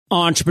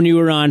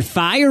Entrepreneur on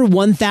Fire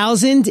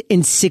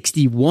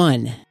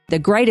 1061. The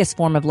greatest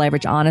form of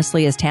leverage,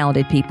 honestly, is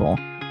talented people.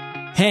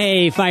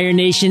 Hey, Fire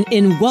Nation,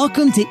 and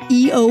welcome to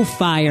EO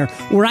Fire,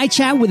 where I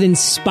chat with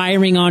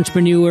inspiring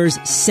entrepreneurs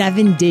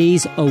 7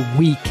 days a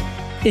week.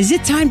 Is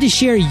it time to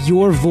share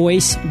your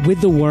voice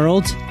with the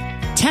world?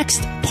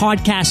 Text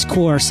podcast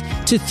course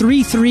to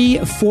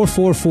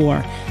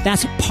 33444.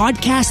 That's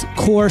podcast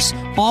course,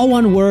 all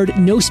one word,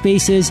 no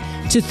spaces,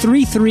 to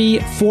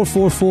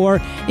 33444.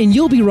 And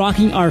you'll be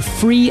rocking our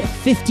free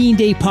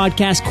 15-day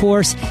podcast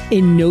course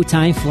in no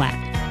time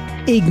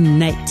flat.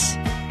 Ignite.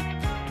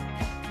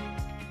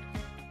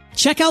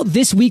 Check out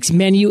this week's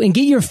menu and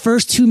get your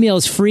first 2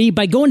 meals free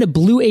by going to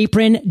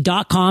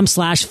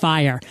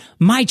blueapron.com/fire.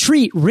 My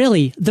treat,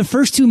 really. The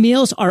first 2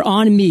 meals are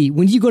on me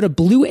when you go to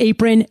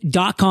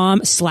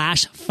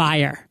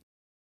blueapron.com/fire.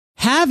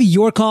 Have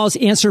your calls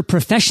answered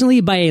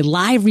professionally by a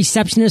live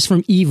receptionist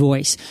from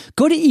eVoice.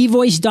 Go to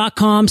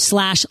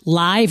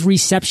evoice.com/live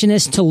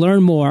receptionist to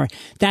learn more.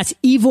 That's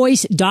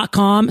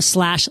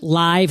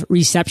evoice.com/live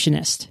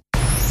receptionist.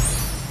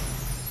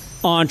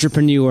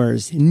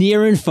 Entrepreneurs,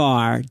 near and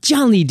far,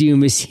 John Lee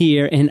Doom is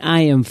here, and I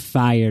am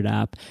fired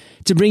up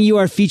to bring you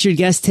our featured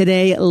guest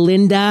today,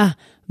 Linda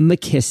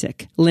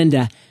McKissack.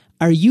 Linda,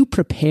 are you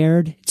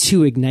prepared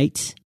to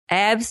ignite?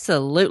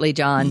 Absolutely,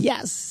 John.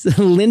 Yes.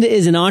 Linda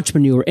is an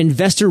entrepreneur,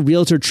 investor,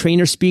 realtor,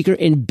 trainer, speaker,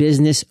 and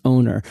business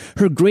owner.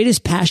 Her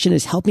greatest passion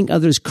is helping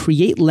others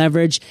create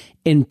leverage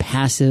and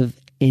passive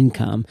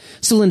income.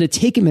 So Linda,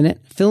 take a minute,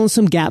 fill in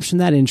some gaps from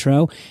that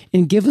intro,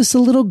 and give us a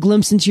little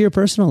glimpse into your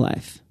personal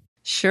life.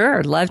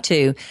 Sure, love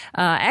to.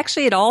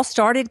 Actually, it all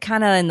started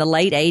kind of in the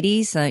late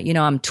 80s.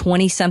 I'm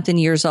 20-something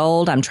years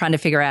old. I'm trying to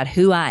figure out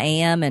who I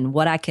am and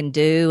what I can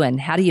do and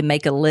how do you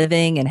make a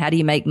living and how do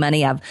you make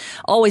money. I've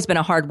always been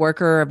a hard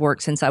worker. I've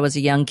worked since I was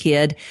a young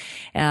kid.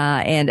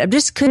 And I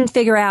just couldn't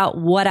figure out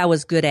what I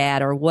was good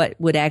at or what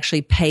would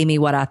actually pay me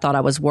what I thought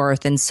I was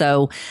worth. And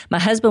so my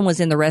husband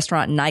was in the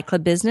restaurant and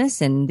nightclub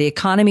business, and the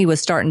economy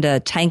was starting to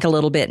tank a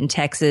little bit in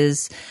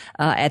Texas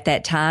at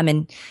that time.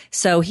 And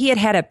so he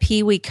had a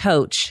Pee-wee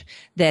coach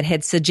that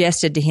had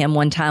suggested to him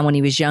one time when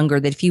he was younger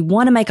that if you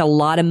want to make a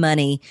lot of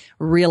money,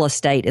 real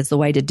estate is the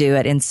way to do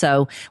it. And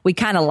so we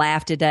kind of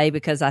laughed today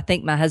because I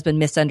think my husband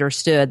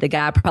misunderstood. The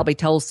guy probably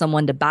told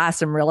someone to buy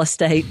some real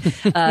estate,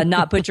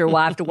 not put your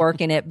wife to work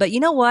in it. But you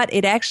know what?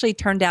 It actually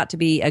turned out to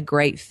be a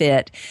great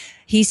fit.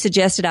 He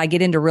suggested I get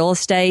into real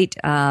estate,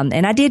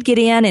 and I did get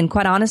in. And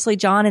quite honestly,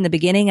 John, in the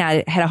beginning,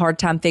 I had a hard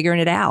time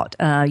figuring it out.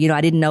 I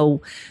didn't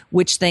know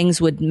which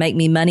things would make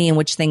me money and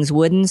which things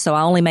wouldn't. So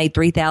I only made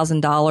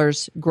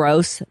 $3,000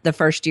 gross the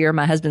first year.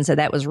 My husband said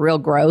that was real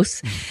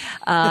gross.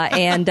 But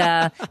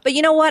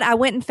you know what? I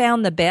went and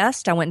found the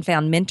best. I went and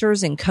found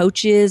mentors and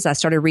coaches. I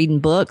started reading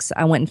books.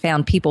 I went and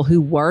found people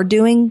who were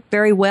doing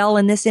very well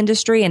in this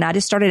industry. And I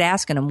just started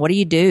asking them, what do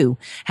you do?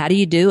 How do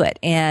you do it?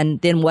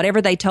 And then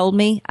whatever they told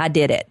me, I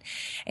did it.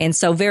 And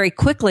so very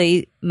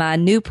quickly, my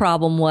new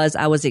problem was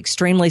I was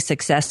extremely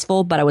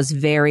successful, but I was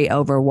very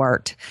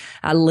overworked.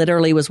 I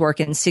literally was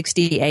working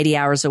 60, 80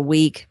 hours a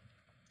week,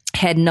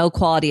 had no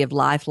quality of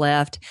life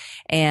left.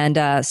 And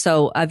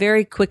so I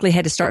very quickly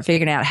had to start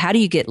figuring out, how do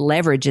you get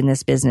leverage in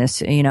this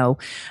business?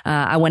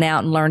 I went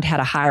out and learned how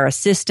to hire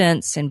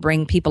assistants and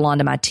bring people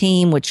onto my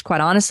team, which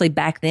quite honestly,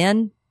 back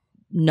then,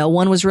 no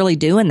one was really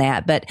doing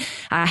that, but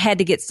I had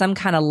to get some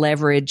kind of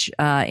leverage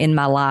in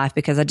my life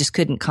because I just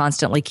couldn't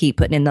constantly keep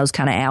putting in those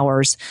kind of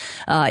hours.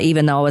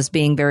 Even though I was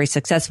being very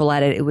successful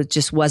at it,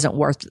 just wasn't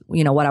worth,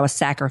 what I was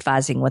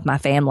sacrificing with my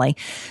family.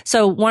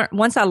 So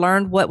once I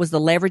learned what was the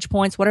leverage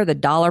points, what are the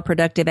dollar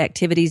productive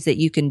activities that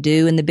you can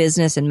do in the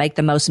business and make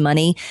the most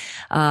money,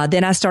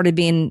 then I started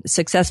being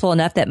successful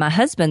enough that my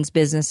husband's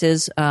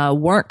businesses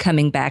weren't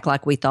coming back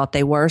like we thought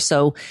they were.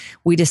 So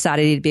we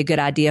decided it'd be a good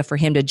idea for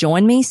him to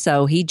join me.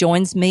 So he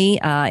joined me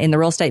in the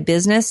real estate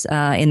business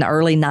in the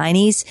early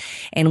 90s,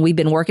 and we've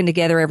been working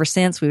together ever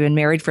since. We've been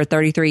married for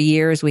 33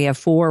 years. We have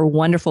 4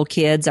 wonderful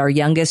kids. Our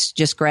youngest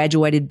just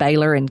graduated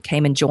Baylor and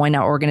came and joined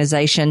our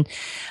organization.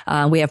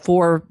 We have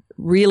 4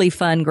 really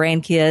fun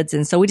grandkids,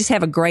 and so we just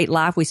have a great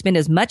life. We spend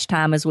as much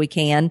time as we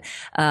can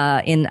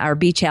in our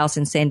beach house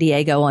in San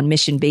Diego on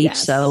Mission Beach.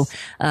 Yes. So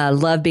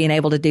love being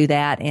able to do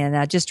that, and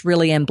I just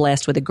really am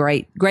blessed with a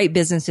great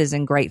businesses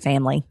and great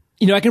family.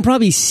 I can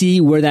probably see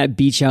where that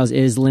beach house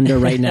is, Linda,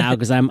 right now,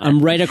 because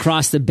I'm right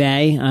across the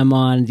bay. I'm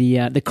on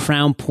the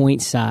Crown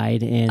Point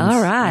side, and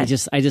all right.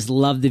 I just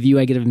love the view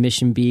I get of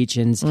Mission Beach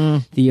and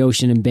the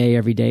ocean and bay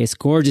every day. It's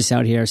gorgeous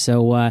out here.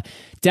 So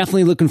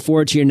definitely looking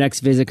forward to your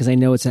next visit, because I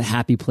know it's a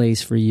happy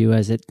place for you,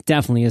 as it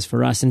definitely is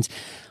for us. And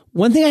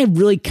one thing I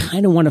really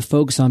kind of want to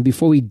focus on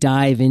before we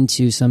dive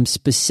into some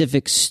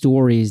specific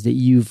stories that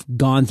you've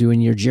gone through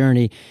in your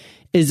journey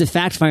is the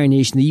fact, Fire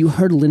Nation, that you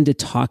heard Linda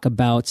talk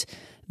about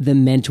the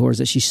mentors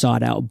that she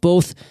sought out,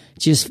 both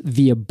just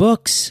via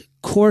books,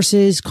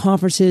 courses,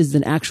 conferences,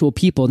 than actual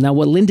people. Now,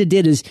 what Linda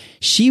did is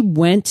she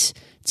went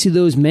to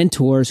those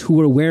mentors who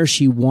were where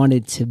she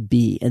wanted to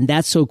be. And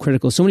that's so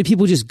critical. So many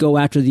people just go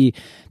after the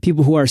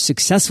people who are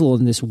successful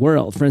in this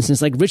world. For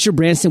instance, like Richard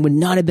Branson would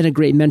not have been a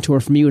great mentor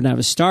for me when I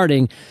was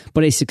starting,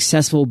 but a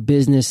successful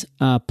business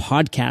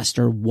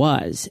podcaster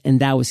was. And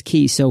that was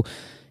key. So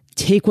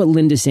take what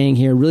Linda's saying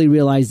here, really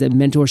realize that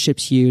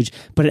mentorship's huge,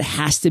 but it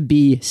has to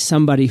be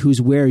somebody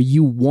who's where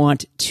you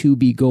want to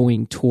be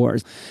going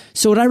towards.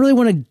 So what I really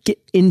want to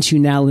get into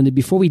now, Linda,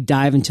 before we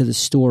dive into the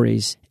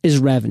stories, is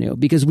revenue,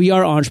 because we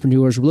are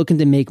entrepreneurs. We're looking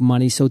to make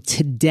money. So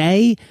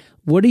today,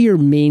 what are your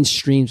main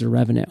streams of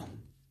revenue?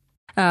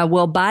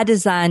 Well, by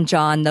design,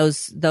 John,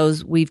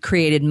 those we've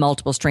created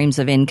multiple streams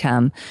of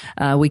income.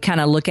 We kind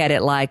of look at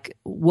it like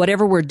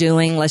whatever we're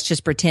doing, let's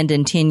just pretend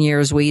in 10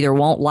 years we either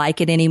won't like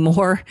it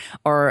anymore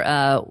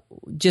or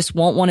just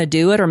won't want to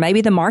do it, or maybe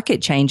the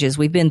market changes.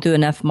 We've been through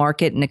enough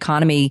market and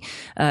economy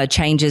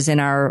changes in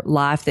our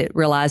life that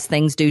realize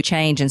things do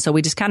change. And so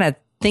we just kind of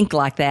think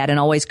like that and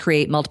always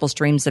create multiple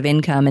streams of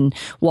income and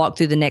walk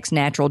through the next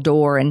natural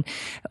door. And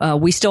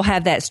we still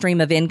have that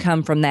stream of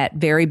income from that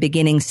very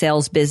beginning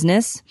sales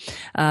business.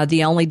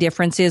 The only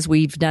difference is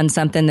we've done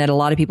something that a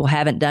lot of people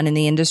haven't done in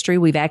the industry.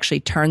 We've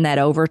actually turned that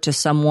over to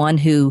someone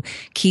who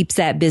keeps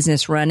that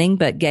business running,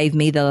 but gave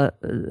me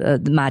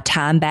my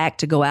time back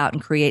to go out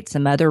and create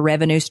some other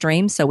revenue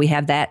streams. So we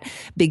have that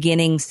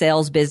beginning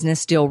sales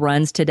business still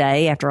runs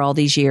today after all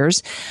these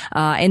years.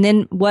 And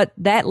then what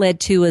that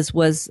led to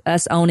was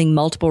us owning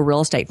multiple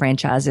real estate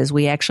franchises.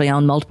 We actually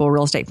own multiple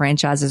real estate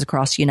franchises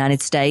across the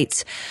United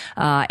States.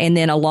 And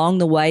then along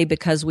the way,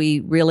 because we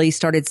really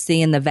started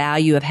seeing the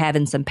value of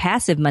having some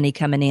passive money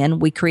coming in,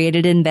 we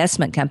created an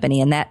investment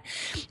company. And that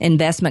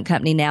investment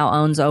company now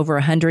owns over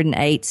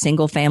 108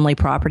 single family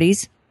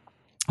properties.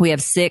 We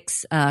have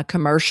 6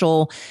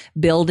 commercial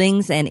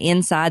buildings, and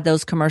inside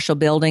those commercial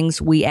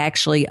buildings, we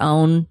actually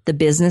own the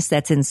business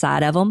that's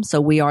inside of them. So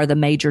we are the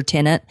major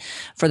tenant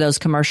for those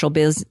commercial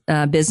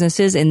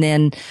businesses and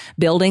then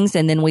buildings.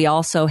 And then we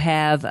also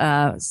have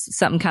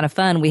something kind of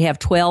fun. We have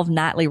 12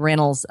 nightly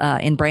rentals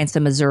in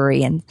Branson,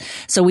 Missouri. And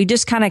so we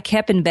just kind of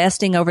kept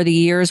investing over the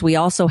years. We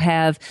also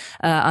have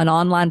an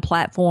online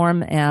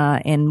platform,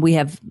 and we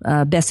have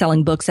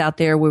best-selling books out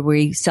there where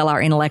we sell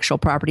our intellectual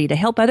property to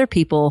help other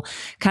people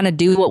kind of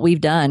do what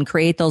we've done,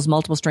 create those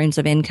multiple streams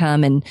of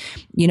income and,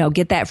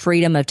 get that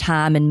freedom of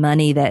time and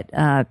money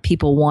that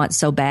people want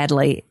so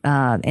badly.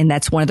 And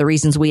that's one of the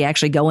reasons we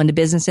actually go into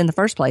business in the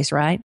first place,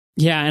 right?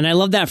 Yeah. And I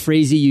love that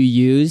phrase that you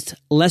used.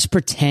 Let's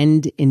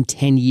pretend in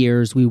 10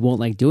 years we won't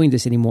like doing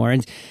this anymore.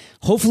 And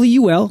hopefully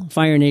you will,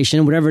 Fire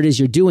Nation, whatever it is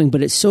you're doing.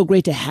 But it's so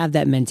great to have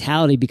that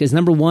mentality because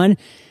number one,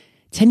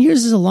 10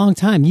 years is a long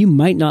time. You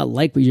might not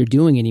like what you're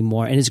doing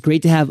anymore. And it's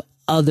great to have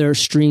other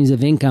streams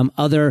of income,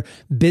 other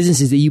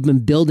businesses that you've been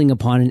building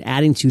upon and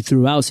adding to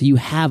throughout. So you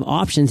have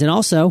options. And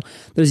also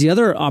there's the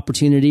other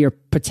opportunity or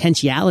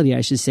potentiality,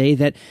 I should say,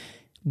 that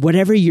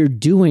whatever you're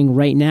doing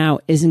right now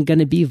isn't going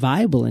to be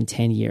viable in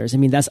 10 years. I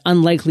mean, that's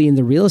unlikely in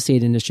the real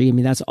estate industry. I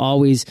mean, that's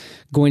always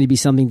going to be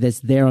something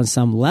that's there on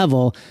some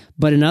level.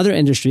 But in other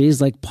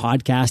industries like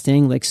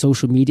podcasting, like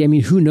social media, I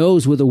mean, who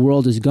knows where the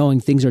world is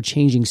going? Things are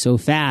changing so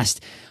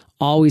fast.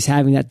 Always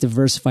having that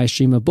diversified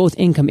stream of both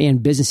income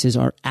and businesses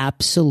are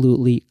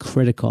absolutely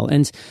critical.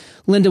 And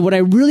Linda, what I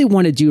really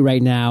want to do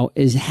right now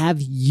is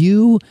have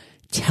you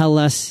tell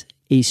us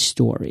a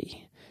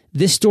story.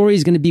 This story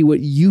is going to be what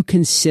you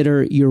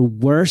consider your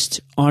worst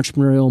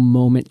entrepreneurial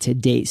moment to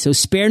date. So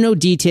spare no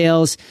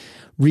details,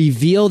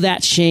 reveal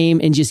that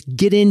shame, and just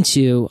get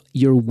into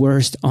your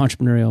worst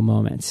entrepreneurial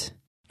moments.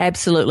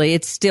 Absolutely.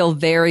 It's still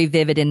very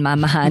vivid in my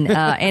mind.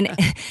 And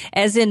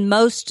as in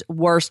most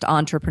worst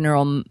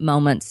entrepreneurial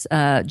moments,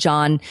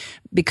 John,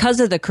 because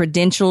of the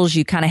credentials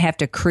you kind of have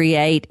to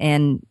create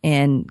and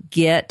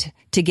get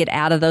to get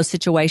out of those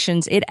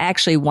situations, it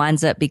actually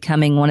winds up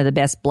becoming one of the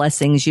best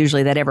blessings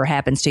usually that ever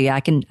happens to you. I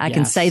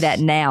can say that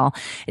now.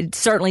 It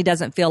certainly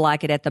doesn't feel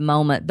like it at the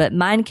moment, but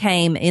mine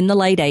came in the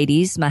late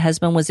 80s. My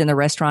husband was in the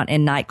restaurant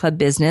and nightclub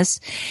business,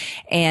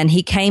 and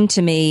he came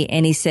to me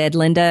and he said,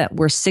 Linda,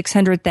 we're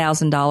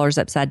 $600,000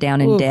 upside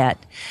down in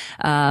debt.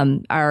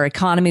 Our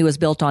economy was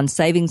built on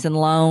savings and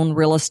loan,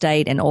 real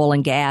estate, and oil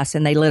and gas,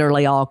 and they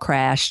literally all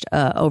crashed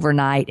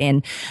overnight.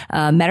 And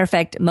matter of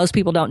fact, most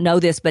people don't know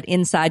this, but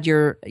inside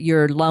your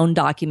loan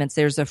documents,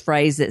 there's a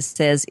phrase that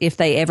says, if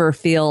they ever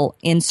feel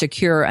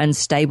insecure,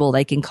 unstable,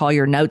 they can call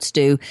your notes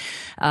due.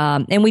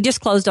 And we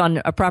just closed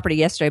on a property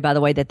yesterday, by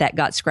the way, that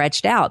got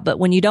scratched out. But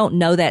when you don't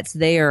know that's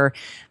there,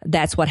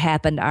 that's what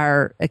happened.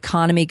 Our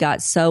economy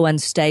got so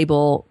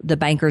unstable, the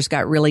bankers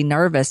got really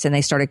nervous and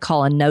they started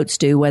calling notes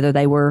due, whether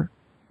they were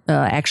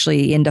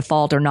actually in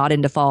default or not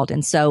in default.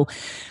 And so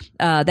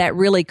that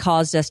really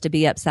caused us to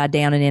be upside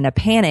down and in a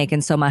panic.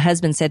 And so my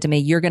husband said to me,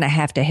 you're going to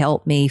have to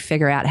help me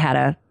figure out how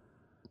to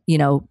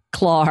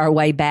claw our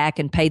way back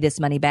and pay this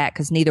money back,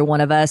 because neither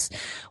one of us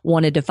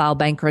wanted to file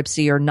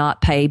bankruptcy or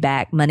not pay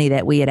back money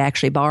that we had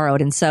actually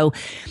borrowed. And so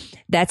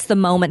that's the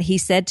moment he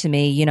said to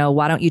me,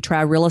 why don't you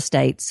try real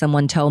estate?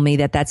 Someone told me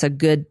that that's a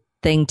good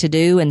thing to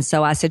do. And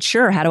so I said,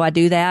 sure. How do I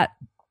do that?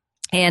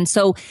 And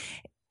so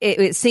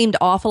it seemed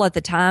awful at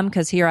the time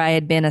because here I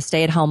had been a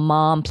stay-at-home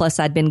mom, plus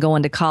I'd been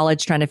going to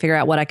college trying to figure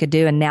out what I could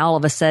do. And now all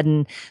of a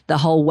sudden the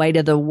whole weight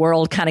of the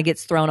world kind of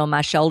gets thrown on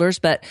my shoulders.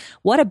 But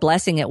what a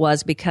blessing it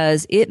was,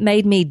 because it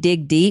made me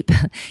dig deep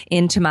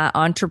into my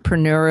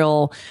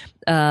entrepreneurial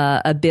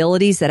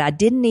abilities that I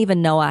didn't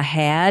even know I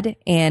had,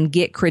 and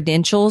get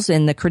credentials,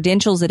 and the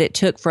credentials that it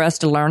took for us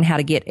to learn how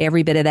to get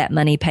every bit of that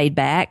money paid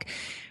back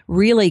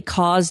really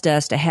caused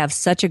us to have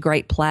such a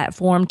great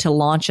platform to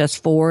launch us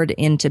forward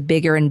into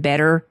bigger and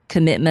better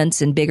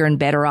commitments and bigger and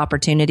better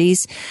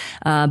opportunities.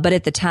 But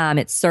at the time,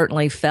 it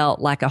certainly felt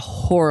like a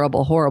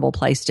horrible, horrible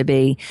place to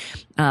be.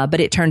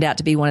 But it turned out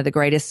to be one of the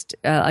greatest,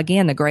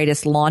 again, the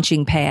greatest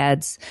launching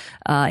pads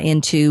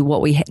into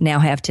what we now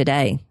have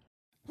today.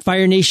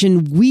 Fire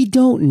Nation, we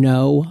don't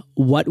know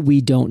what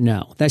we don't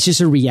know. That's just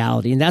a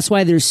reality. And that's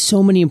why there's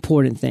so many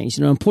important things.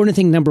 Important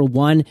thing number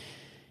one,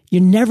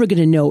 you're never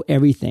going to know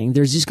everything.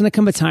 There's just going to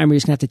come a time where you're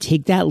just going to have to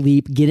take that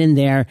leap, get in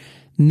there,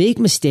 make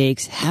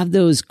mistakes, have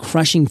those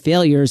crushing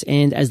failures.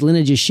 And as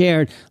Linda just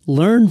shared,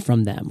 learn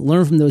from them,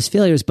 learn from those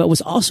failures. But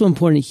what's also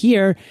important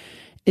here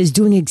is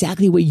doing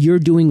exactly what you're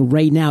doing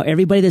right now.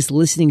 Everybody that's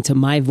listening to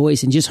my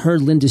voice and just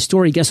heard Linda's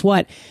story, guess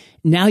what?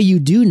 Now you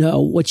do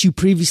know what you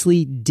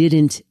previously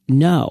didn't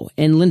know.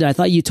 And Linda, I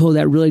thought you told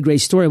that really great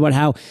story about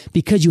how,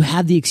 because you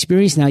have the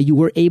experience now, you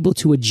were able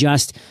to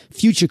adjust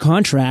future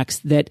contracts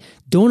that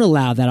don't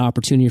allow that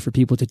opportunity for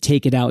people to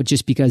take it out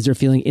just because they're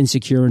feeling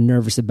insecure and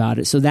nervous about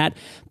it. So that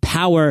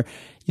power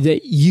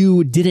that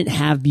you didn't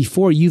have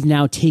before, you've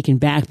now taken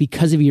back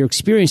because of your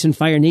experience in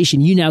Fire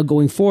Nation. You now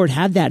going forward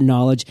have that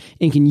knowledge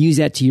and can use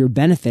that to your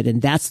benefit.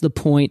 And that's the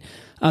point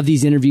of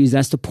these interviews.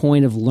 That's the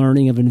point of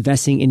learning, of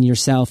investing in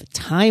yourself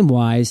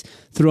time-wise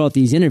throughout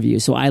these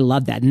interviews. So I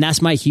love that. And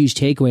that's my huge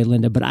takeaway,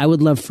 Linda. But I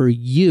would love for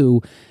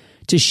you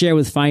to share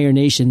with Fire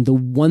Nation the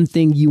one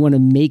thing you want to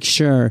make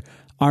sure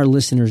our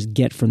listeners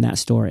get from that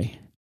story.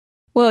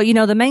 Well,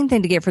 the main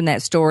thing to get from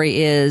that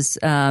story is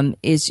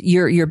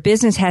your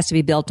business has to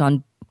be built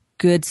on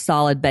good,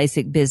 solid,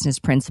 basic business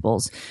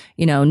principles.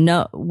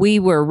 No, we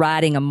were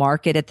riding a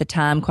market at the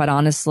time, quite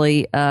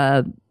honestly.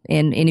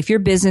 And if your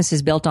business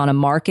is built on a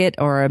market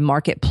or a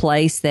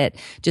marketplace that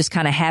just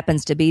kind of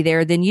happens to be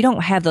there, then you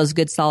don't have those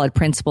good, solid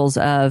principles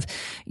of,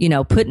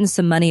 putting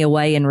some money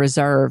away in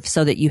reserve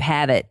so that you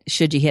have it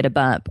should you hit a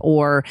bump,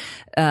 or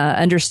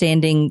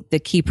understanding the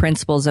key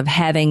principles of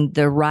having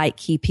the right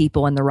key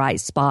people in the right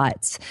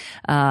spots.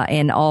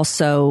 And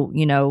also,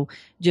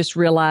 just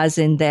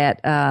realizing that,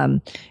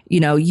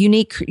 you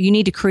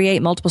need to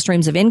create multiple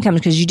streams of income,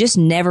 because you just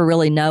never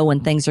really know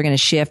when things are going to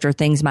shift or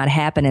things might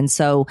happen. And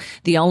so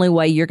the only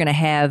way you're going to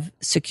have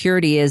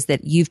security is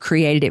that you've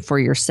created it for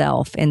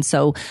yourself. And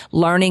so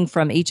learning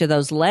from each of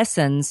those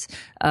lessons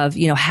of,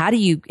 how do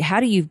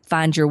you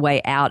find your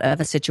way out of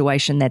a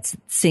situation that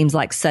seems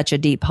like such a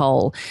deep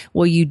hole?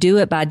 Well, you do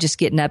it by just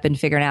getting up and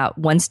figuring out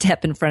one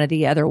step in front of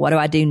the other. What do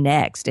I do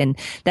next? And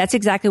that's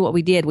exactly what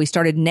we did. We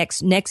started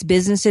next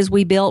businesses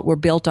we built were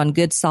built on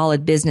good,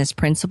 solid business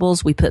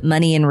principles. We put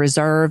money in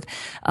reserve,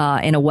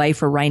 in a way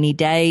for rainy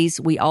days.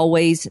 We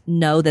always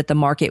know that the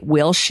market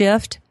will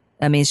shift.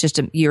 I mean, it's just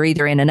you're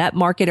either in an up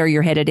market or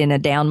you're headed in a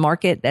down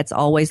market. That's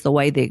always the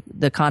way the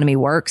economy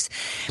works.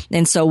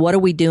 And so what are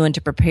we doing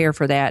to prepare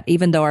for that?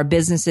 Even though our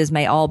businesses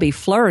may all be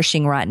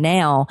flourishing right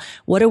now,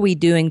 what are we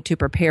doing to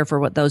prepare for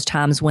what those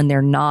times when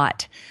they're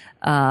not,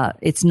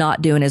 it's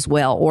not doing as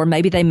well? Or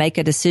maybe they make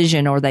a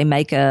decision or they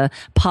make a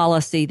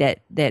policy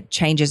that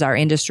changes our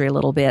industry a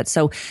little bit.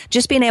 So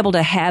just being able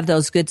to have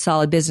those good,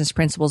 solid business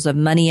principles of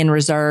money in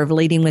reserve,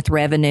 leading with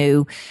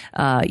revenue,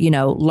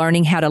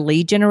 learning how to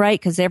lead generate,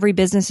 because every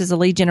business is a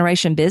lead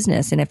generation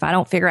business. And if I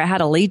don't figure out how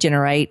to lead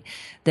generate,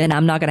 then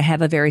I'm not going to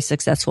have a very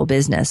successful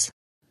business.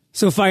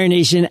 So Fire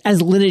Nation,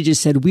 as Linda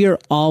just said, we are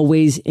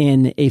always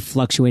in a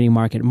fluctuating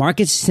market.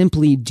 Markets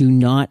simply do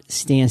not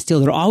stand still.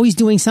 They're always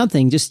doing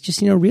something.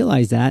 Just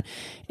realize that.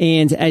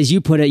 And as you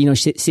put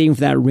it, saving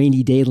for that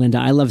rainy day, Linda,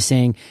 I love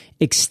saying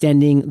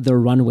extending the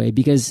runway,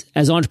 because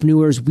as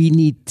entrepreneurs, we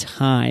need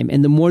time.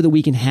 And the more that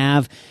we can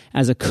have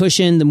as a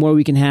cushion, the more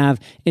we can have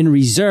in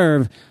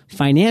reserve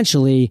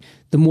financially,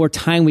 the more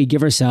time we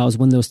give ourselves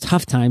when those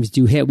tough times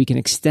do hit, we can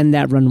extend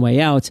that runway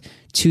out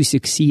to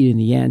succeed in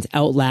the end,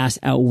 outlast,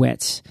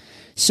 outwit.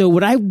 So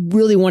what I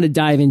really want to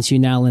dive into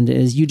now, Linda,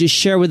 is you just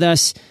share with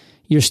us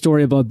your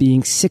story about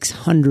being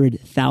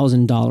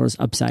 $600,000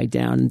 upside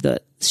down, the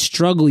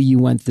struggle you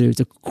went through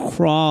to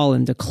crawl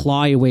and to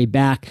claw your way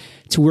back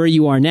to where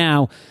you are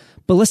now.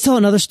 But let's tell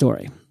another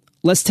story.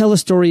 Let's tell a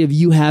story of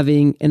you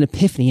having an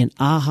epiphany, an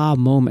aha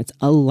moment,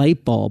 a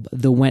light bulb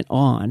that went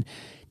on.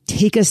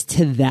 Take us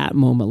to that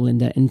moment,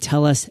 Linda, and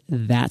tell us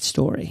that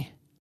story.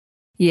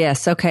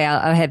 Yes. Okay.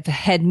 I have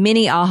had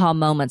many aha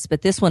moments,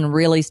 but this one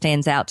really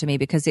stands out to me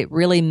because it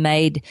really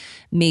made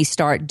me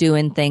start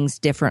doing things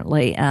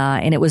differently.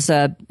 And it was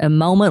a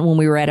moment when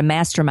we were at a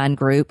mastermind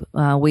group.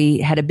 We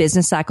had a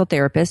business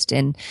psychotherapist,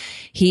 and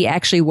he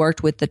actually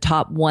worked with the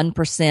top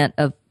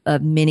 1%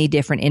 many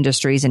different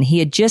industries. And he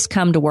had just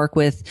come to work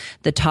with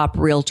the top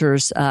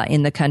realtors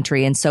in the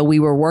country. And so we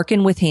were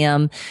working with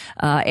him.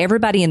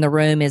 Everybody in the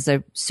room is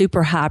a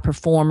super high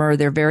performer.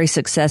 They're very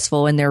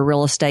successful in their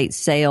real estate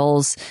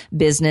sales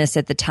business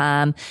at the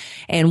time.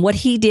 And what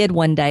he did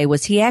one day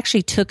was he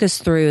actually took us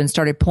through and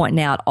started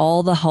pointing out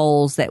all the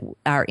holes that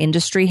our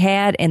industry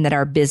had and that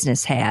our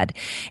business had.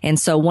 And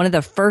so one of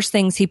the first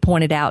things he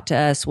pointed out to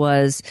us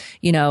was,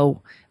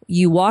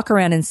 you walk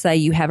around and say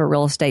you have a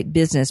real estate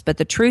business, but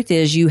the truth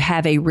is you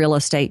have a real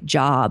estate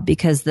job,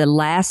 because the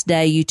last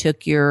day you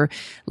took your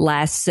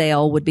last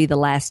sale would be the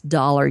last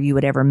dollar you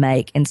would ever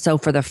make. And so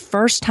for the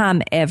first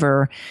time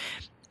ever,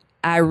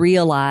 I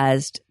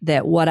realized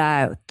that what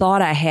I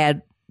thought I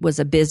had was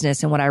a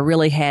business, and what I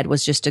really had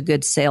was just a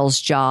good sales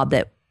job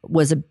that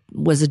was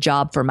a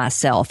job for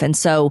myself. And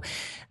so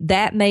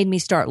that made me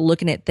start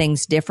looking at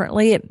things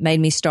differently. It made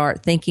me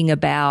start thinking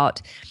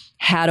about,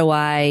 how do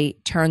I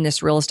turn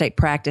this real estate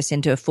practice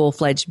into a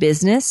full-fledged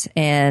business?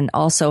 And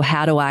also,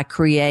 how do I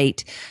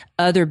create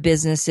other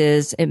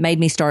businesses? It made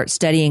me start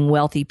studying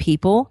wealthy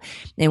people.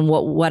 And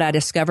what I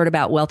discovered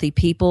about wealthy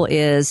people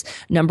is,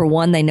 number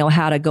one, they know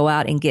how to go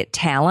out and get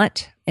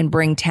talent and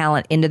bring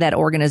talent into that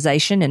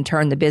organization and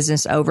turn the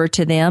business over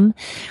to them.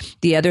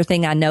 The other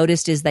thing I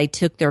noticed is they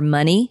took their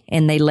money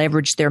and they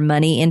leveraged their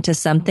money into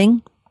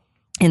something.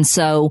 And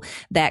so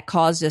that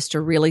caused us to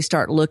really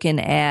start looking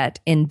at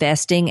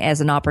investing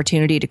as an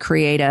opportunity to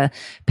create a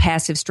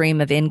passive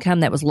stream of income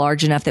that was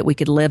large enough that we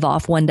could live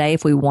off one day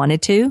if we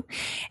wanted to.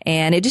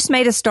 And it just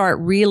made us start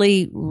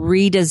really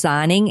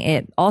redesigning.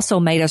 It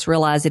also made us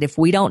realize that if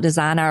we don't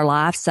design our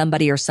life,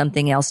 somebody or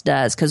something else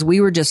does, because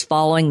we were just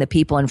following the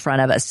people in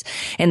front of us.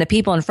 And the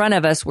people in front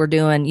of us were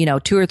doing,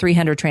 200 or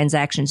 300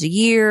 transactions a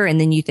year.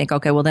 And then you think,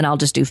 okay, well, then I'll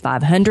just do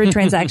 500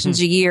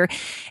 transactions a year.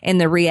 And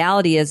the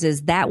reality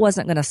is that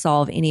wasn't going to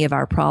solve any of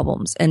our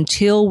problems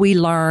until we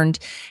learned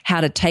how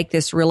to take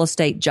this real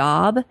estate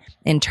job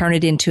and turn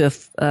it into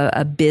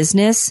a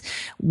business.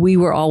 We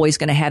were always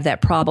going to have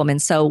that problem. And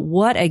so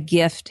what a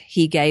gift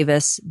he gave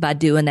us by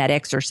doing that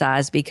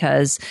exercise,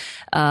 because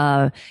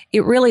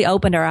it really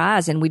opened our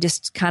eyes, and we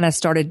just kind of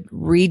started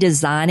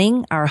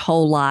redesigning our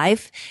whole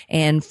life.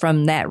 And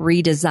from that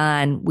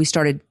redesign, we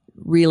started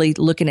really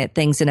looking at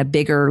things in a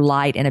bigger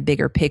light and a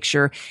bigger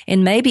picture,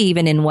 and maybe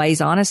even in ways,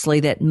 honestly,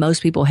 that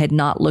most people had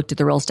not looked at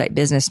the real estate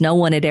business. No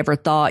one had ever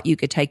thought you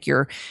could take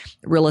your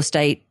real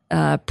estate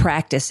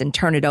practice and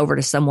turn it over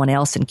to someone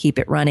else and keep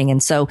it running.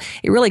 And so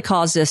it really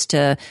caused us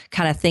to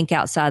kind of think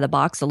outside the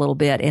box a little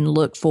bit and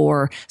look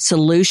for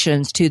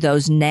solutions to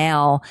those.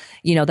 Now,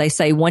 they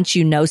say once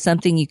you know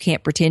something, you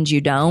can't pretend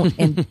you don't.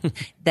 And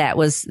that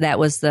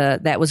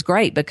was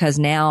great, because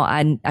now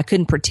I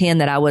couldn't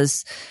pretend that I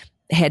was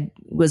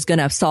going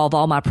to solve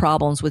all my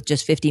problems with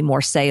just 50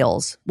 more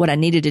sales. What I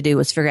needed to do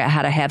was figure out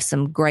how to have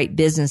some great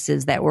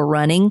businesses that were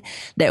running,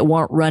 that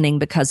weren't running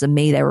because of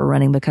me. They were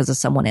running because of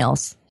someone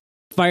else.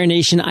 Fire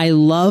Nation, I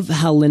love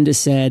how Linda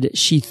said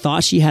she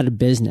thought she had a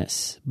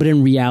business, but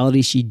in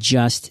reality, she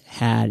just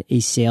had a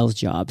sales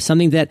job.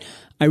 Something that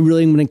I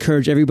really would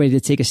encourage everybody to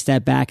take a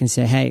step back and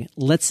say, hey,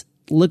 let's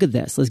look at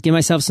this. Let's give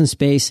myself some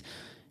space.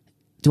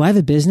 Do I have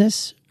a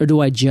business, or do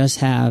I just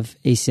have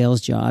a sales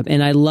job?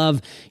 And I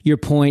love your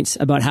points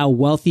about how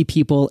wealthy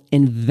people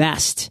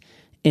invest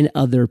in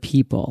other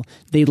people.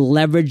 They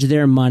leverage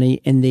their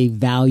money and they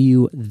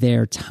value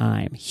their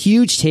time.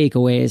 Huge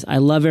takeaways. I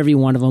love every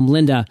one of them.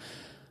 Linda,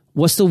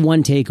 what's the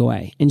one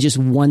takeaway in just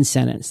one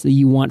sentence that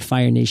you want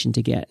Fire Nation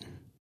to get?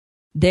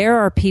 There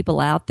are people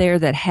out there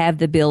that have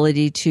the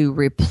ability to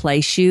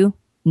replace you,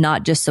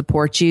 not just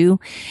support you.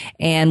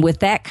 And with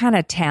that kind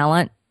of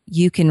talent,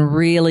 you can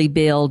really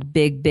build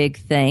big, big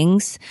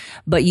things,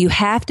 but you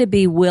have to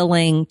be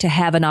willing to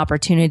have an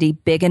opportunity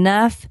big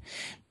enough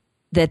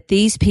that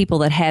these people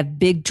that have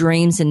big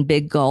dreams and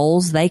big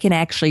goals, they can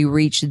actually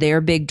reach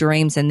their big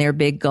dreams and their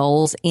big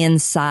goals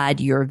inside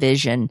your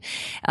vision.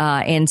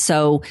 And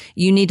so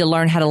you need to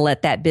learn how to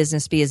let that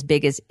business be as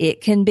big as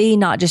it can be,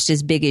 not just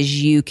as big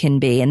as you can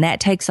be. And that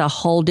takes a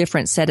whole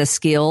different set of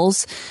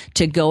skills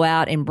to go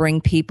out and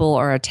bring people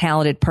or a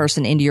talented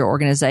person into your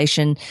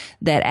organization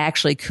that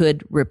actually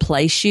could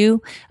replace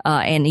you.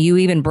 And you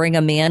even bring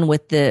them in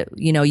with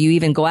you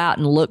even go out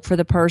and look for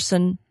the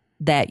person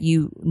that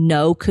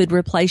could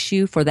replace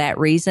you for that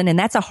reason. And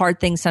that's a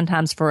hard thing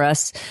sometimes for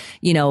us,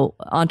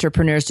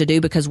 entrepreneurs to do,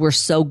 because we're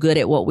so good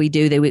at what we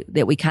do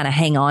that we kind of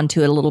hang on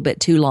to it a little bit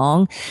too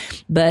long.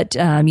 But,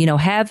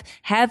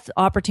 have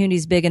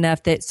opportunities big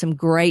enough that some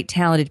great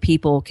talented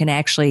people can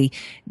actually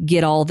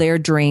get all their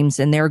dreams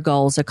and their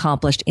goals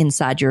accomplished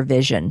inside your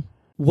vision.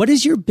 What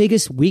is your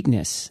biggest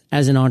weakness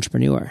as an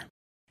entrepreneur?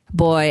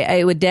 Boy,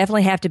 it would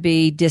definitely have to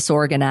be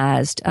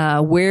disorganized.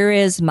 Where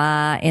is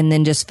and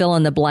then just fill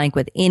in the blank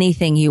with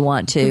anything you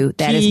want to.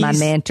 That is my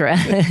mantra.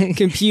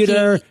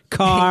 Computer,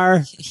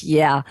 car,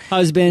 yeah,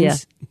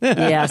 husbands.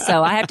 Yeah.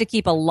 So I have to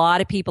keep a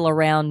lot of people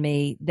around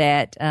me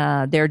that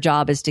their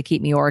job is to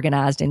keep me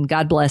organized, and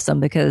God bless them,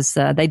 because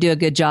they do a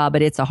good job,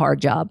 but it's a hard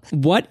job.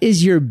 What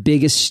is your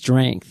biggest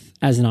strength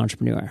as an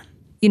entrepreneur?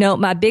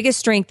 My biggest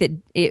strength,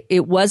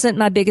 it wasn't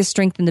my biggest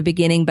strength in the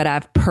beginning, but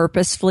I've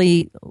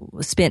purposefully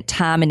spent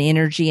time and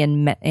energy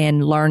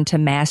and learned to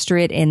master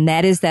it. And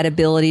that is that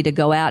ability to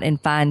go out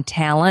and find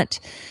talent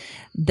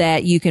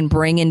that you can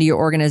bring into your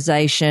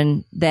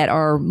organization that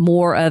are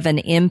more of an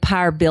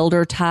empire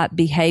builder type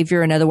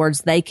behavior. In other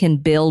words, they can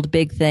build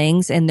big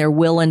things and they're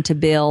willing to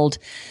build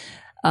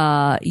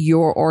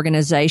your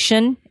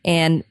organization,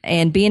 and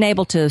being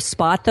able to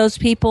spot those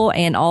people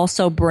and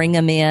also bring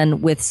them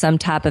in with some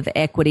type of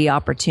equity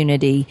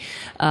opportunity.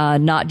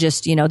 Not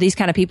just, these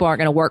kind of people aren't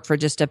going to work for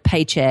just a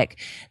paycheck.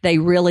 They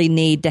really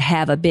need to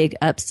have a big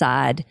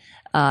upside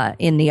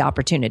in the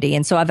opportunity.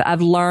 And so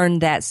I've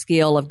learned that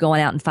skill of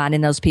going out and finding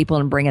those people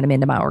and bringing them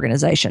into my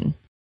organization.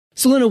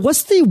 So Linda,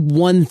 what's the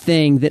one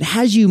thing that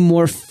has you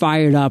more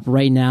fired up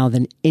right now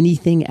than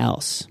anything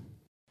else?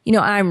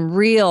 I'm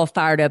real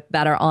fired up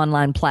about our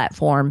online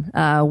platform.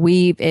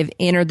 We have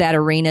entered that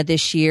arena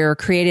this year,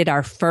 created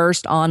our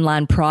first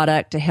online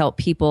product to help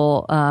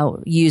people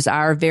use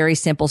our very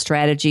simple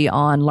strategy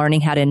on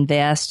learning how to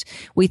invest.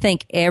 We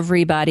think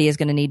everybody is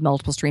going to need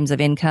multiple streams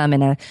of income,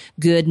 and a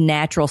good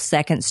natural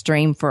second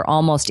stream for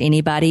almost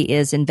anybody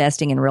is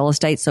investing in real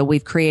estate. So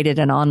we've created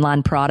an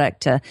online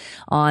product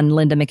on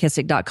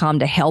lindamckissack.com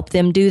to help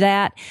them do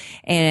that.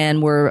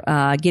 And we're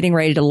getting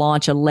ready to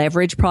launch a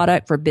leverage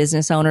product for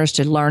business owners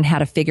to learn how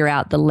to figure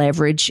out the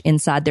leverage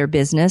inside their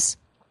business.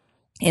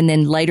 And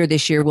then later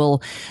this year,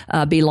 we'll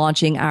be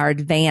launching our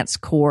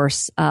advanced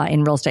course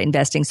in real estate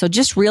investing. So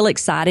just real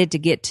excited to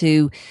get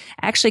to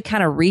actually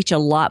kind of reach a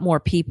lot more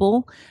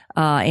people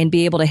and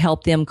be able to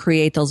help them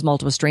create those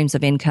multiple streams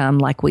of income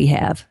like we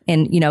have,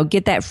 and,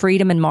 get that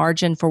freedom and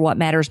margin for what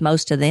matters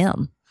most to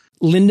them.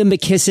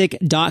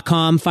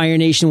 LindaMcKissack.com, Fire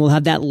Nation. We'll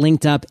have that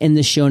linked up in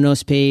the show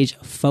notes page.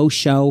 Faux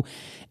show.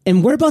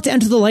 And we're about to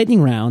enter the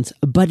lightning round.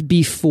 But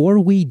before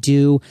we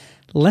do,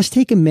 let's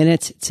take a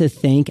minute to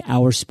thank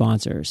our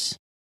sponsors.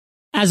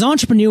 As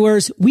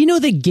entrepreneurs, we know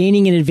that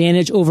gaining an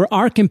advantage over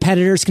our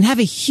competitors can have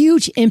a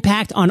huge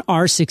impact on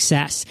our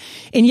success.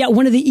 And yet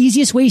one of the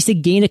easiest ways to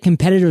gain a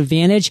competitive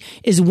advantage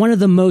is one of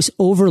the most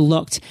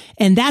overlooked,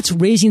 and that's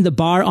raising the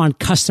bar on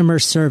customer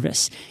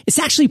service. It's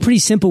actually pretty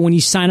simple when you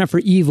sign up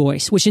for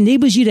eVoice, which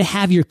enables you to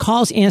have your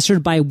calls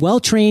answered by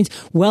well-trained,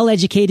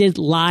 well-educated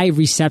live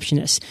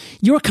receptionists.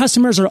 Your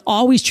customers are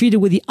always treated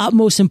with the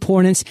utmost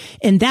importance,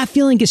 and that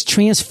feeling gets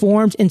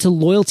transformed into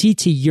loyalty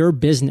to your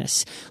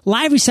business.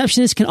 Live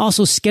receptionists can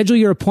also schedule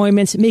your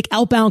appointments, make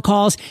outbound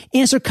calls,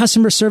 answer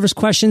customer service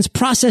questions,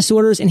 process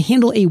orders, and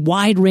handle a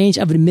wide range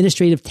of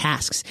administrative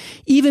tasks.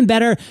 Even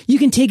better, you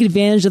can take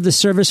advantage of the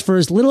service for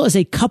as little as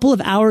a couple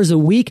of hours a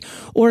week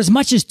or as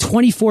much as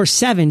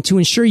 24/7 to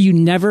ensure you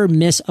never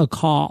miss a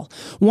call.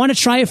 Want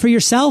to try it for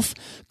yourself?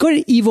 Go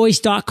to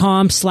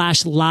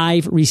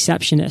evoice.com/live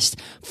receptionist.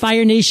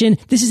 Fire Nation,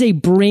 this is a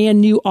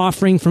brand new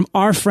offering from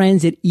our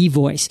friends at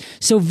eVoice.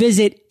 So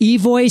visit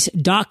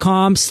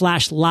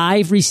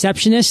evoice.com/live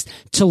receptionist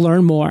to learn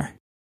more.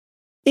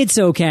 It's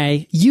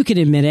okay. You can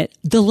admit it.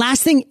 The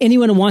last thing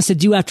anyone wants to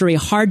do after a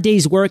hard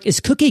day's work is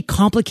cook a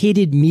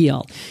complicated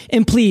meal.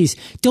 And please,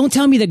 don't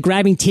tell me that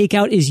grabbing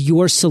takeout is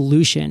your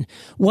solution.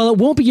 Well, it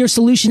won't be your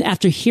solution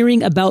after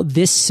hearing about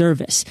this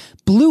service.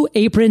 Blue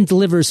Apron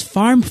delivers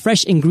farm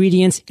fresh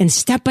ingredients and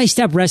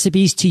step-by-step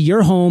recipes to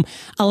your home,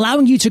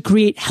 allowing you to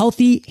create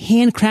healthy,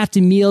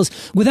 handcrafted meals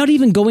without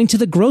even going to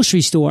the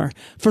grocery store.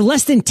 For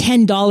less than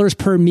 $10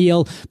 per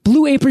meal,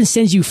 Blue Apron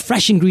sends you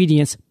fresh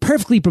ingredients,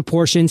 perfectly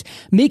proportioned,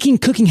 making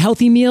cooking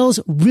healthy meals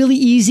really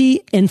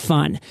easy and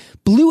fun.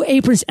 Blue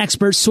Apron's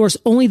experts source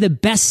only the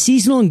best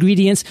seasonal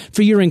ingredients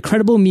for your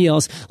incredible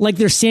meals, like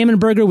their salmon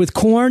burger with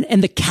corn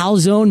and the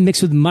calzone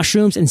mixed with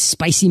mushrooms and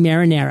spicy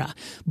marinara.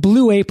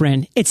 Blue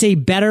Apron, it's a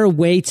better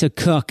way to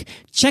cook.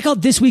 Check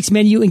out this week's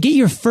menu and get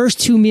your first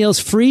 2 meals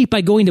free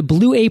by going to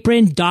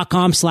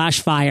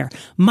blueapron.com/fire.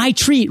 My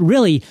treat,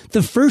 really.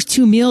 The first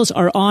 2 meals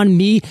are on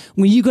me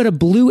when you go to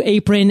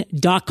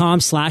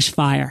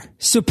blueapron.com/fire.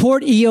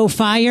 Support EO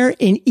Fire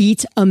and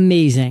eat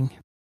amazing.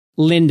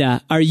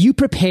 Linda, are you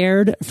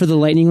prepared for the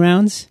lightning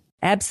rounds?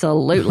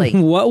 Absolutely.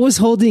 What was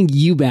holding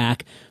you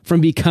back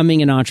from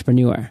becoming an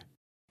entrepreneur?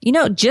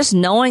 Just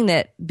knowing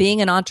that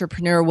being an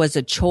entrepreneur was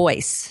a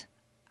choice.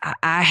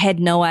 I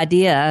had no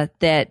idea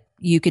that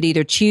you could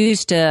either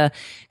choose to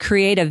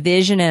create a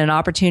vision and an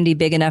opportunity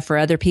big enough for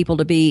other people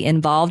to be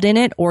involved in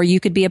it, or you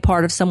could be a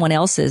part of someone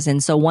else's.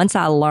 And so once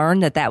I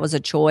learned that was a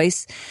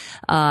choice,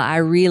 I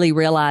really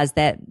realized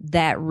that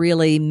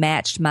really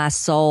matched my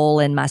soul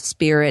and my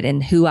spirit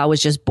and who I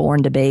was just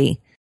born to be.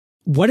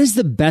 What is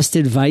the best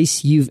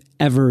advice you've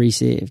ever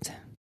received?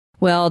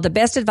 Well, the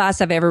best advice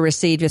I've ever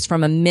received is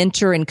from a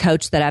mentor and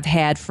coach that I've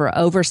had for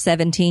over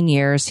 17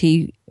 years.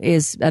 He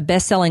is a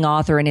best-selling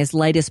author, and his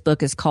latest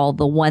book is called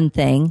The One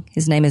Thing.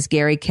 His name is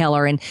Gary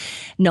Keller. And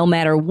no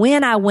matter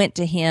when I went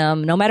to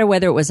him, no matter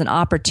whether it was an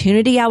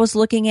opportunity I was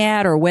looking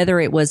at or whether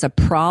it was a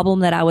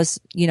problem that I was,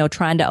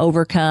 trying to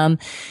overcome,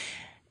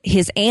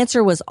 his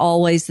answer was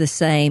always the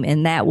same,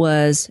 and that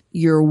was,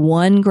 you're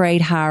one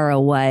great hire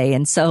away.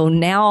 And so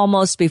now,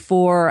 almost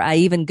before I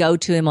even go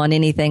to him on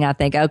anything, I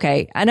think,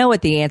 okay, I know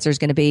what the answer is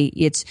going to be.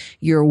 It's,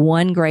 you're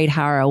one great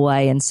hire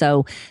away. And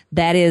so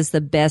that is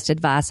the best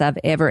advice I've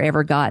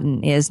ever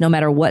gotten, is no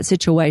matter what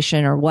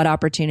situation or what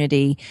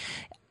opportunity,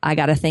 I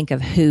got to think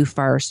of who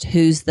first.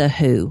 Who's the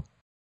who?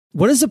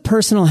 What is a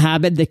personal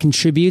habit that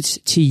contributes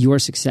to your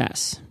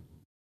success?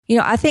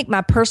 I think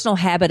my personal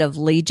habit of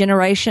lead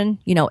generation,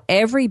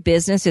 every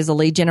business is a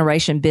lead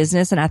generation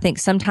business. And I think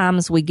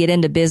sometimes we get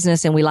into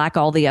business and we like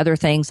all the other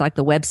things, like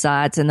the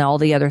websites and all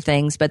the other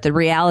things. But the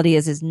reality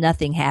is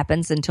nothing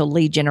happens until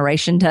lead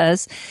generation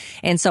does.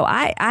 And so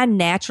I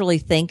naturally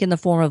think in the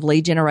form of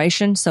lead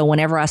generation. So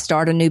whenever I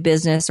start a new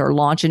business or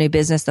launch a new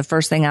business, the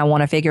first thing I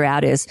want to figure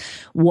out is,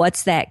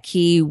 what's that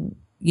key,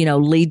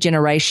 lead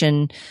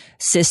generation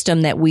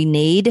system that we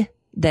need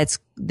that's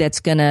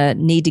going to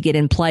need to get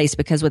in place,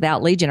 because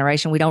without lead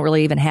generation, we don't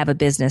really even have a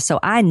business. So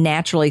I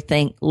naturally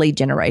think lead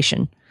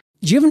generation.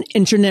 Do you have an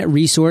internet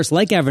resource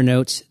like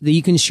Evernote that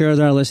you can share with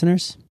our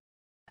listeners?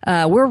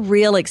 We're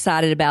real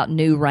excited about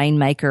new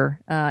Rainmaker.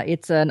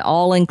 It's an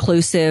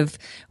all-inclusive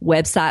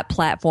website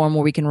platform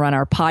where we can run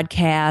our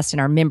podcast and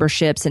our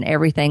memberships and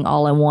everything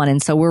all in one.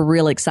 And so we're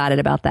real excited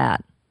about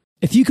that.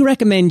 If you could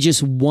recommend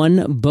just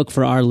one book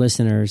for our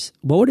listeners,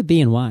 what would it be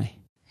and why?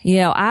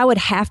 I would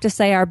have to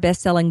say our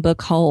best-selling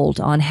book,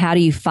 Hold, on how do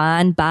you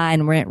find, buy,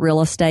 and rent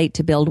real estate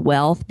to build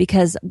wealth,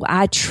 because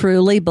I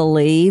truly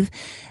believe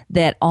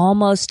that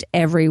almost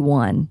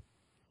everyone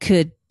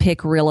could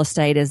pick real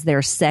estate as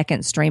their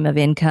second stream of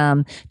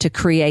income, to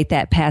create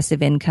that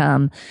passive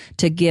income,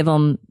 to give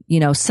them,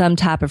 some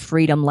type of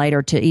freedom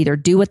later to either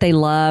do what they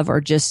love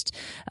or just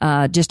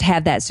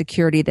have that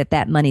security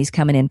that money's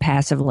coming in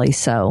passively.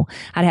 So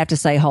I'd have to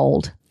say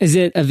Hold. Is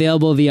it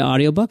available via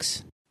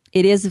audiobooks?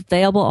 It is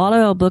available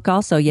audiobook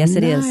also. Yes,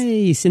 it is.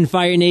 Nice. In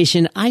Fire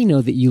Nation, I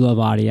know that you love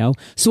audio.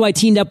 So I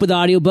teamed up with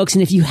audiobooks.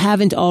 And if you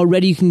haven't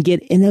already, you can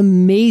get an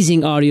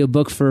amazing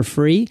audiobook for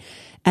free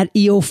at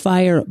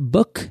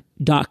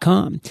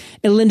eofirebook.com.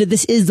 And Linda,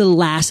 this is the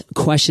last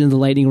question of the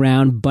lightning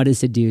round, but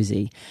it's a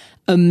doozy.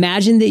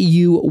 Imagine that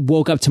you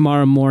woke up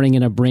tomorrow morning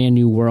in a brand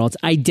new world,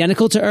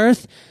 identical to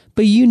Earth,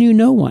 but you knew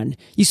no one.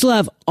 You still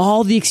have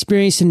all the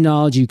experience and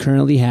knowledge you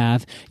currently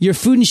have. Your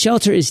food and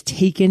shelter is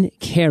taken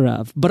care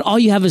of, but all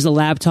you have is a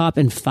laptop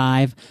and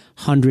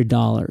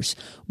 $500.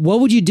 What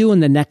would you do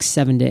in the next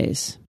 7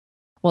 days?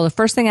 Well, the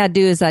first thing I'd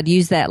do is I'd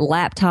use that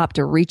laptop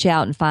to reach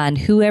out and find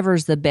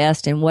whoever's the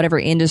best in whatever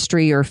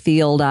industry or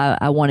field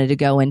I wanted to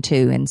go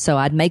into. And so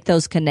I'd make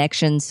those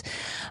connections.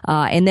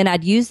 And then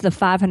I'd use the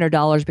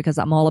 $500, because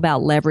I'm all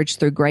about leverage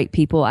through great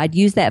people. I'd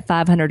use that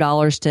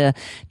 $500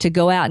 to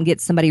go out and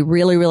get somebody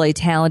really, really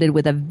talented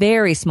with a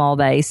very small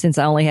base, since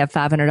I only have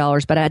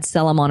 $500, but I'd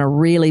sell them on a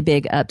really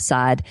big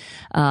upside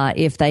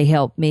if they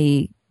help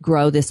me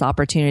grow this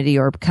opportunity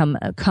or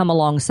come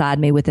alongside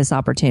me with this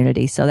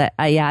opportunity. So that,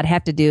 I'd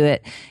have to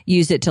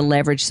use it to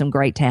leverage some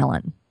great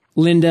talent.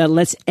 Linda,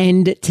 let's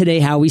end today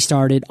how we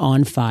started,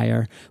 on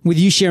fire, with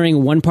you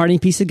sharing one parting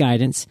piece of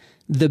guidance,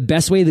 the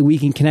best way that we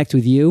can connect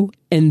with you,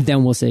 and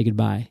then we'll say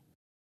goodbye.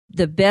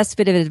 The best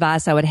bit of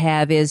advice I would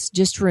have is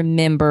just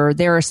remember,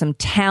 there are some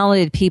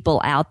talented people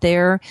out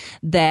there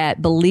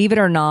that, believe it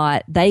or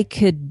not, they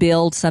could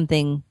build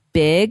something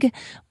big,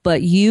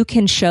 but you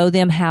can show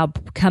them how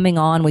coming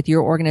on with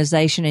your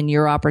organization and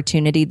your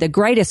opportunity. The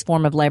greatest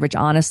form of leverage,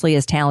 honestly,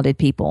 is talented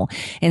people.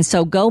 And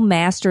so go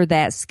master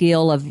that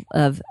skill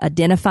of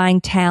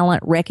identifying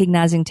talent,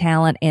 recognizing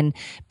talent, and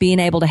being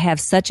able to have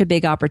such a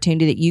big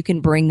opportunity that you can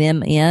bring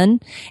them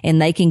in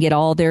and they can get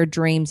all their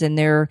dreams and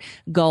their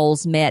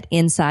goals met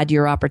inside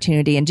your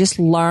opportunity. And just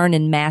learn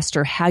and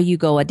master how you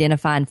go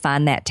identify and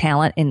find that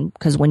talent. And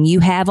because when you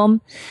have them,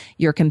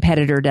 your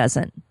competitor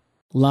doesn't.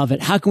 Love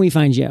it. How can we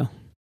find you?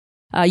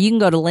 You can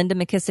go to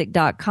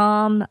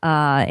lindamckisack.com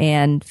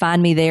and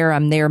find me there.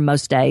 I'm there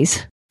most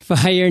days.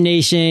 Fire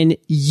Nation,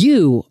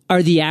 you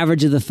are the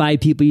average of the 5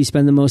 people you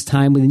spend the most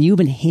time with, and you've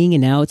been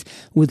hanging out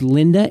with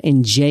Linda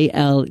and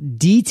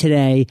JLD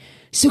today.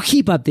 So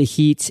keep up the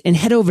heat and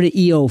head over to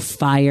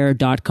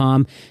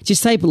eofire.com.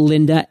 Just type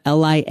Linda,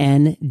 Linda,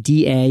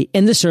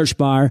 in the search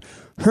bar.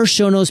 Her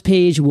show notes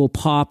page will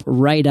pop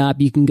right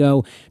up. You can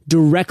go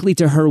directly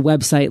to her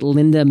website,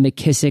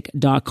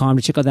 lindamckisack.com,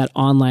 to check out that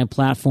online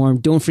platform.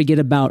 Don't forget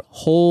about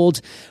Hold,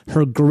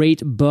 her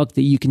great book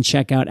that you can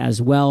check out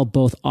as well,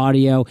 both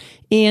audio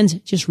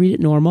and just read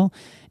it normal.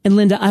 And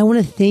Linda, I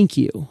want to thank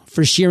you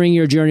for sharing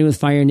your journey with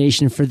Fire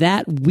Nation. For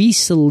that, we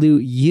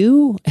salute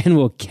you, and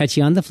we'll catch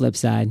you on the flip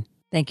side.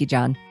 Thank you,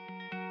 John.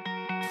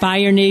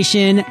 Fire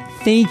Nation,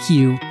 thank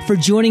you for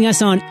joining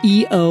us on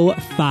EO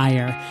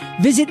Fire.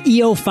 Visit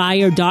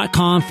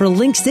eofire.com for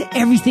links to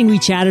everything we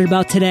chatted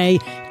about today,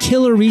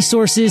 killer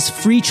resources,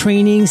 free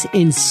trainings,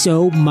 and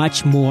so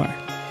much more.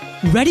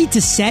 Ready to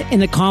set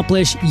and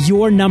accomplish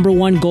your number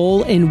one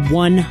goal in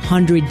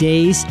 100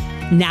 days?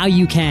 Now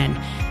you can.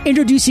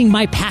 Introducing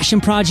my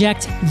passion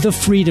project, The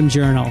Freedom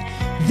Journal.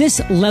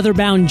 This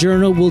leather-bound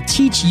journal will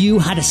teach you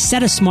how to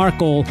set a SMART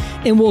goal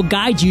and will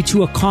guide you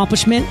to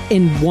accomplishment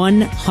in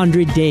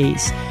 100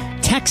 days.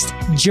 Text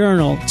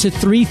journal to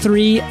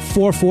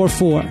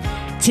 33444.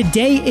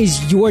 Today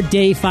is your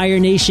day, Fire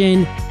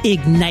Nation.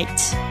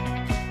 Ignite.